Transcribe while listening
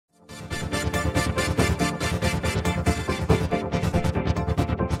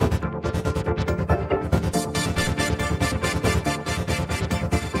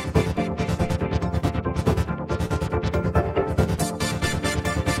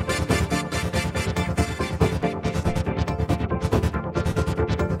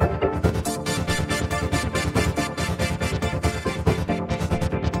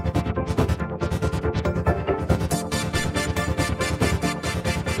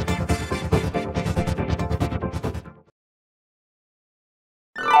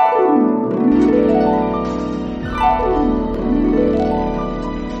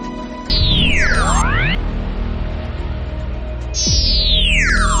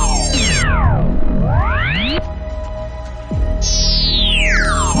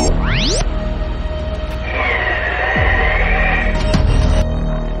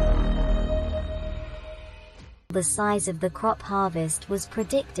the size of the crop harvest was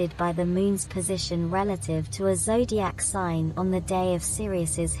predicted by the moon's position relative to a zodiac sign on the day of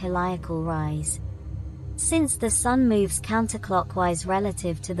Sirius's heliacal rise. Since the sun moves counterclockwise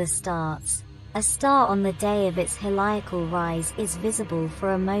relative to the stars, a star on the day of its heliacal rise is visible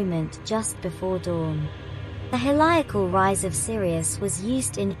for a moment just before dawn. The heliacal rise of Sirius was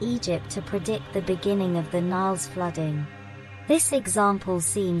used in Egypt to predict the beginning of the Nile's flooding. This example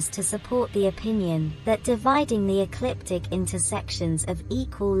seems to support the opinion that dividing the ecliptic into sections of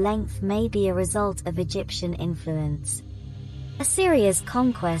equal length may be a result of Egyptian influence. Assyria's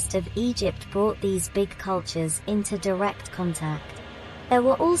conquest of Egypt brought these big cultures into direct contact. There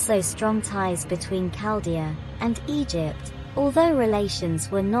were also strong ties between Chaldea and Egypt, although relations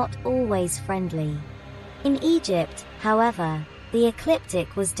were not always friendly. In Egypt, however, the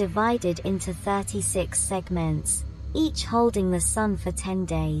ecliptic was divided into 36 segments, each holding the sun for 10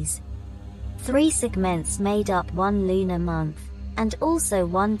 days. 3 segments made up one lunar month, and also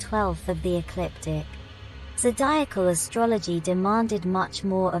 1/12 of the ecliptic. Zodiacal astrology demanded much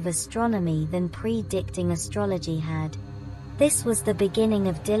more of astronomy than predicting astrology had. This was the beginning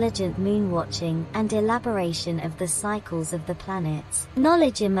of diligent moon-watching and elaboration of the cycles of the planets.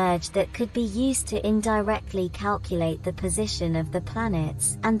 Knowledge emerged that could be used to indirectly calculate the position of the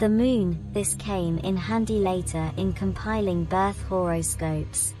planets and the moon. This came in handy later in compiling birth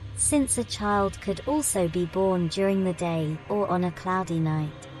horoscopes, since a child could also be born during the day or on a cloudy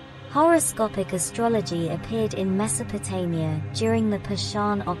night. Horoscopic astrology appeared in Mesopotamia during the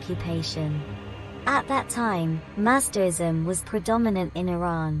Persian occupation. At that time, Mazdaism was predominant in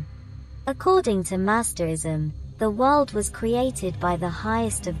Iran. According to Mazdaism, the world was created by the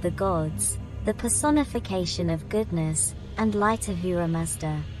highest of the gods, the personification of goodness and light Ahura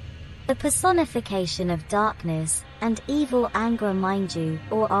Mazda. The personification of darkness and evil Angra Mainyu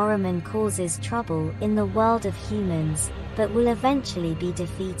or Ahriman causes trouble in the world of humans, but will eventually be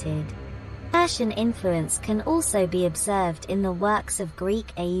defeated. Persian influence can also be observed in the works of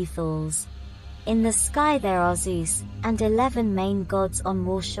Greek Aethals. In the sky there are Zeus and 11 main gods on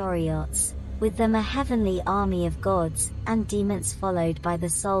war chariots, with them a heavenly army of gods and demons followed by the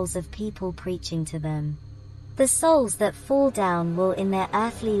souls of people preaching to them. The souls that fall down will in their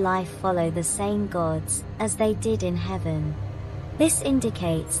earthly life follow the same gods as they did in heaven. This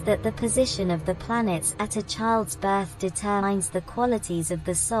indicates that the position of the planets at a child's birth determines the qualities of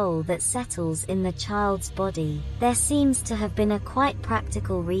the soul that settles in the child's body. There seems to have been a quite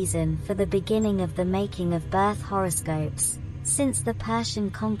practical reason for the beginning of the making of birth horoscopes, since the Persian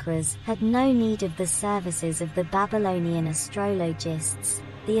conquerors had no need of the services of the Babylonian astrologists.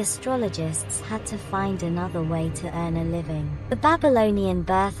 The astrologists had to find another way to earn a living. The Babylonian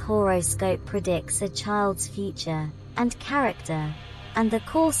birth horoscope predicts a child's future and character, and the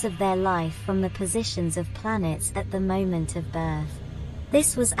course of their life from the positions of planets at the moment of birth.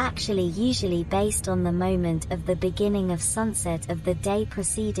 This was actually usually based on the moment of the beginning of sunset of the day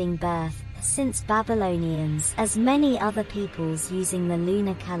preceding birth, since Babylonians, as many other peoples using the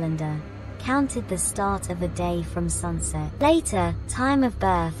lunar calendar, counted the start of a day from sunset. Later, time of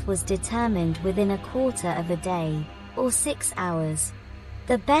birth was determined within a quarter of a day, or 6 hours.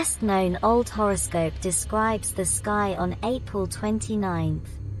 The best-known old horoscope describes the sky on April 29,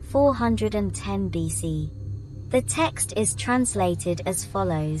 410 BC. The text is translated as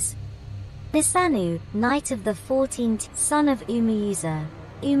follows. Nisanu, night of the 14th, son of Umuyuza,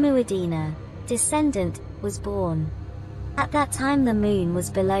 Umuadina, descendant, was born. At that time the moon was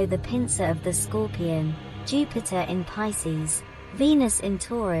below the pincer of the Scorpion, Jupiter in Pisces, Venus in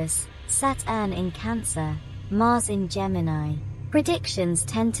Taurus, Saturn in Cancer, Mars in Gemini. Predictions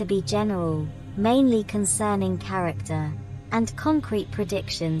tend to be general, mainly concerning character, and concrete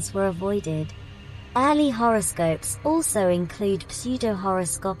predictions were avoided. Early horoscopes also include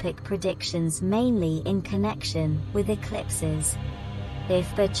pseudo-horoscopic predictions mainly in connection with eclipses.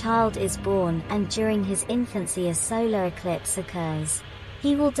 If a child is born and during his infancy a solar eclipse occurs,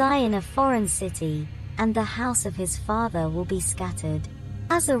 he will die in a foreign city, and the house of his father will be scattered.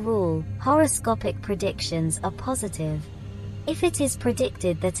 As a rule, horoscopic predictions are positive. If it is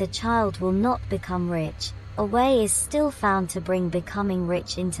predicted that a child will not become rich, a way is still found to bring becoming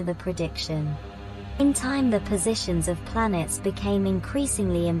rich into the prediction. In time the positions of planets became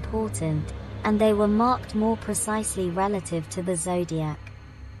increasingly important, and they were marked more precisely relative to the zodiac.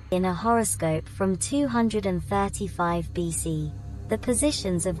 In a horoscope from 235 BC, the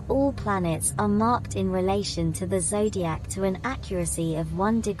positions of all planets are marked in relation to the zodiac to an accuracy of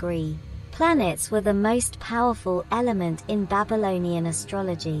 1 degree. Planets were the most powerful element in Babylonian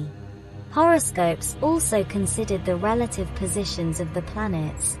astrology. Horoscopes also considered the relative positions of the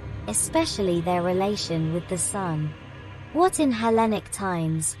planets, especially their relation with the sun. What in Hellenic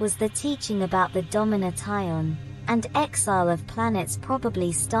times was the teaching about the domination and exile of planets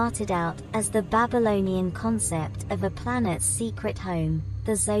probably started out as the Babylonian concept of a planet's secret home,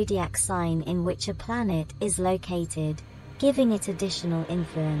 the zodiac sign in which a planet is located, giving it additional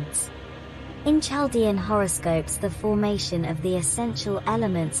influence. In Chaldean horoscopes, the formation of the essential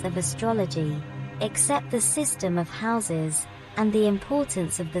elements of astrology, except the system of houses and the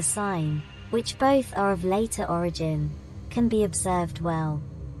importance of the sign, which both are of later origin, can be observed well.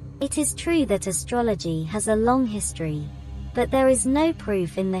 It is true that astrology has a long history, but there is no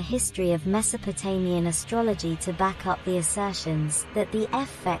proof in the history of Mesopotamian astrology to back up the assertions that the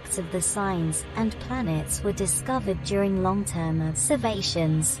effects of the signs and planets were discovered during long-term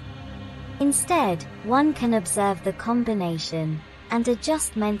observations. Instead, one can observe the combination and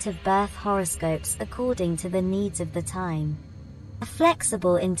adjustment of birth horoscopes according to the needs of the time. A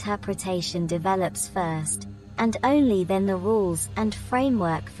flexible interpretation develops first, and only then the rules and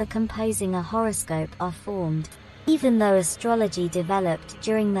framework for composing a horoscope are formed. Even though astrology developed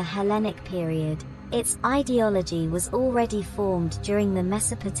during the Hellenic period, its ideology was already formed during the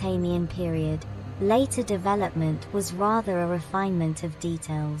Mesopotamian period. Later development was rather a refinement of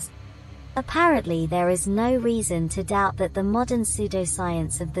details. Apparently there is no reason to doubt that the modern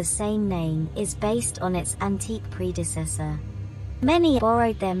pseudoscience of the same name is based on its antique predecessor. Many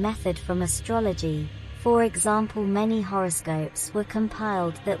borrowed their method from astrology. For example, many horoscopes were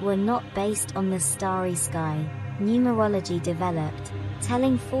compiled that were not based on the starry sky. Numerology developed,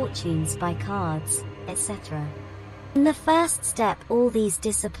 telling fortunes by cards, etc. In the first step, all these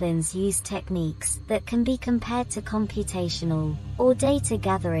disciplines use techniques that can be compared to computational, or data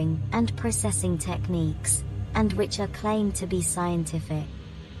gathering and processing techniques, and which are claimed to be scientific.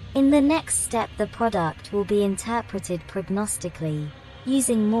 In the next step, the product will be interpreted prognostically,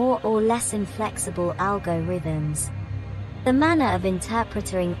 using more or less inflexible algorithms. The manner of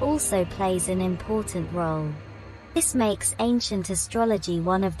interpreting also plays an important role. This makes ancient astrology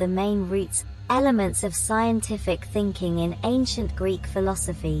one of the main elements of scientific thinking in ancient Greek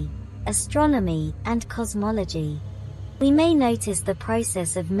philosophy, astronomy, and cosmology. We may notice the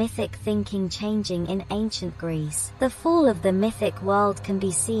process of mythic thinking changing in ancient Greece. The fall of the mythic world can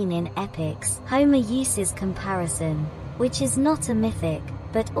be seen in epics. Homer uses comparison, which is not a mythic,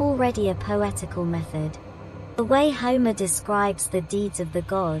 but already a poetical method. The way Homer describes the deeds of the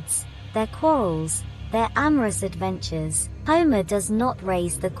gods, their quarrels, their amorous adventures, Homer does not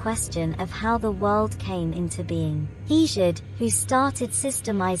raise the question of how the world came into being. Hesiod, who started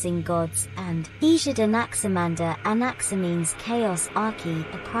systemizing gods, and Hesiod Anaximander. Anaximenes chaos,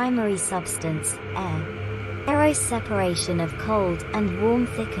 arche, a primary substance, air. Eros, separation of cold and warm,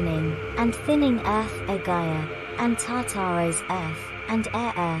 thickening and thinning earth, Gaia, and Tartaros, earth, and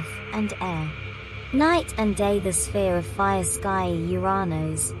air. Night and day, the sphere of fire, sky,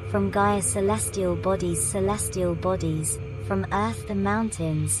 Uranos, from Gaia, celestial bodies, from earth the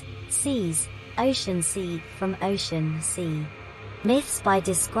mountains, seas, ocean, sea, from ocean, sea. Myths, by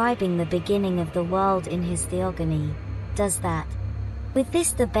describing the beginning of the world in his theogony, does that. With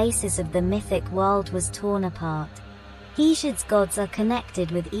this, the basis of the mythic world was torn apart. Hesiod's gods are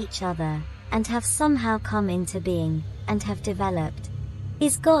connected with each other, and have somehow come into being, and have developed.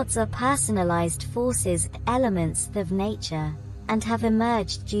 His gods are personalized forces, elements of nature, and have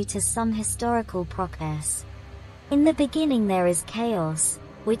emerged due to some historical process. In the beginning there is chaos,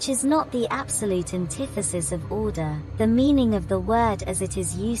 which is not the absolute antithesis of order, the meaning of the word as it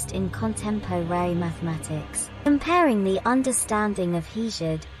is used in contemporary mathematics. Comparing the understanding of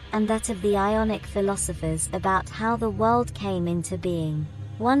Hesiod and that of the Ionic philosophers about how the world came into being,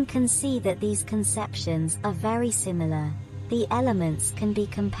 one can see that these conceptions are very similar. The elements can be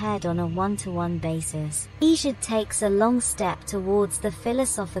compared on a one-to-one basis. Hesiod takes a long step towards the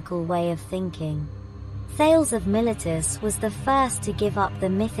philosophical way of thinking. Thales of Miletus was the first to give up the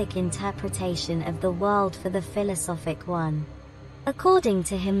mythic interpretation of the world for the philosophic one. According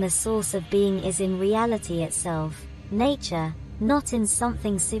to him, the source of being is in reality itself, nature, not in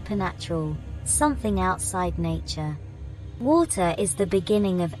something supernatural, something outside nature. Water is the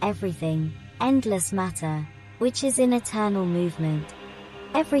beginning of everything, endless matter, which is in eternal movement.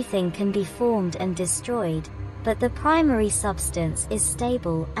 Everything can be formed and destroyed, but the primary substance is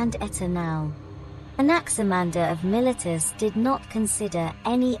stable and eternal. Anaximander of Miletus did not consider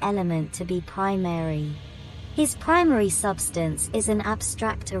any element to be primary. His primary substance is an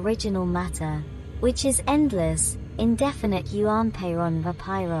abstract original matter, which is endless, indefinite euampeiron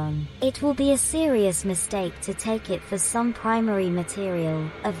vapeiron. It will be a serious mistake to take it for some primary material,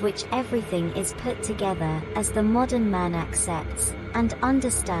 of which everything is put together, as the modern man accepts, and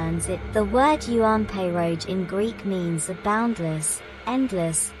understands it. The word euamperoj in Greek means boundless,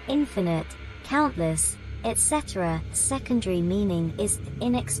 endless, infinite, countless, etc. Secondary meaning is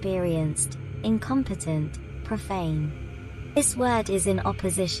inexperienced, incompetent, profane. This word is in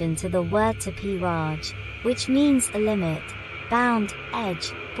opposition to the word tapiraj, which means a limit, bound,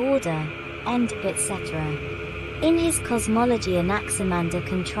 edge, border, end, etc. In his cosmology, Anaximander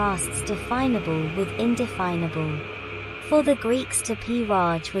contrasts definable with indefinable. For the Greeks,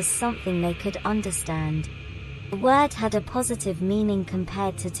 tapiraj was something they could understand. The word had a positive meaning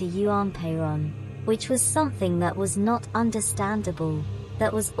compared to euamperon, which was something that was not understandable,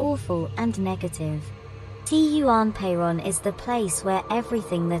 that was awful and negative. Euamperon is the place where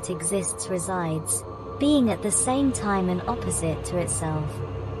everything that exists resides, being at the same time an opposite to itself.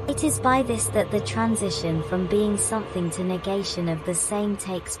 It is by this that the transition from being something to negation of the same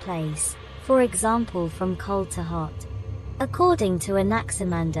takes place, for example from cold to hot. According to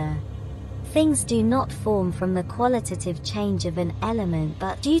Anaximander, things do not form from the qualitative change of an element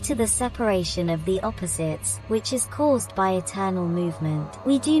but due to the separation of the opposites, which is caused by eternal movement.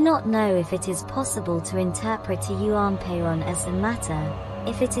 We do not know if it is possible to interpret euamperon as a matter,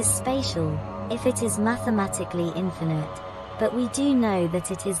 if it is spatial, if it is mathematically infinite, but we do know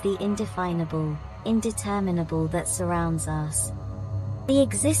that it is the indefinable, indeterminable that surrounds us. The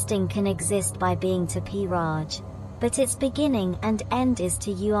existing can exist by being tapiraj, but its beginning and end is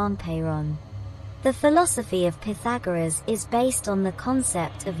to euamperon. The philosophy of Pythagoras is based on the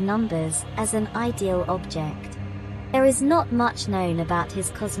concept of numbers as an ideal object. There is not much known about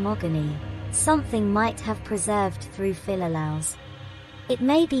his cosmogony, something might have preserved through Philolaus. It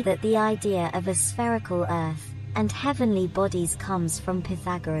may be that the idea of a spherical earth and heavenly bodies comes from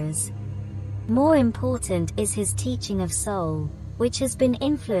Pythagoras. More important is his teaching of soul, which has been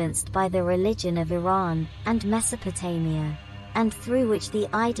influenced by the religion of Iran and Mesopotamia, and through which the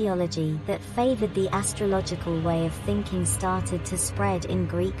ideology that favored the astrological way of thinking started to spread in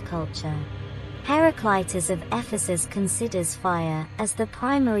Greek culture. Heraclitus of Ephesus considers fire as the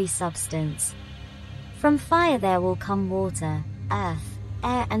primary substance. From fire there will come water, earth,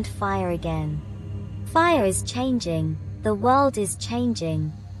 air and fire again. Fire is changing, the world is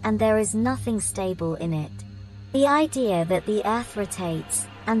changing, and there is nothing stable in it. The idea that the earth rotates,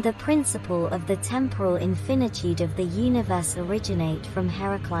 and the principle of the temporal infinitude of the universe originate from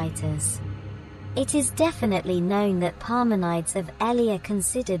Heraclitus. It is definitely known that Parmenides of Elea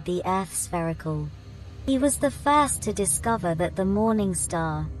considered the earth spherical. He was the first to discover that the morning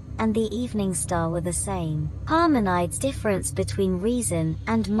star and the evening star were the same. Parmenides' difference between reason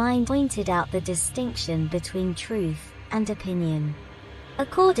and mind pointed out the distinction between truth and opinion.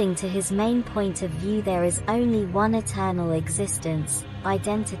 According to his main point of view, there is only one eternal existence,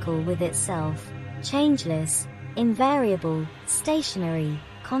 identical with itself, changeless, invariable, stationary,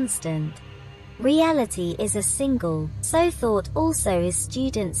 constant. Reality is a single, so thought also his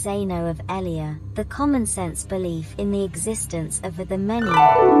student Zeno of Elea, the common sense belief in the existence of the many.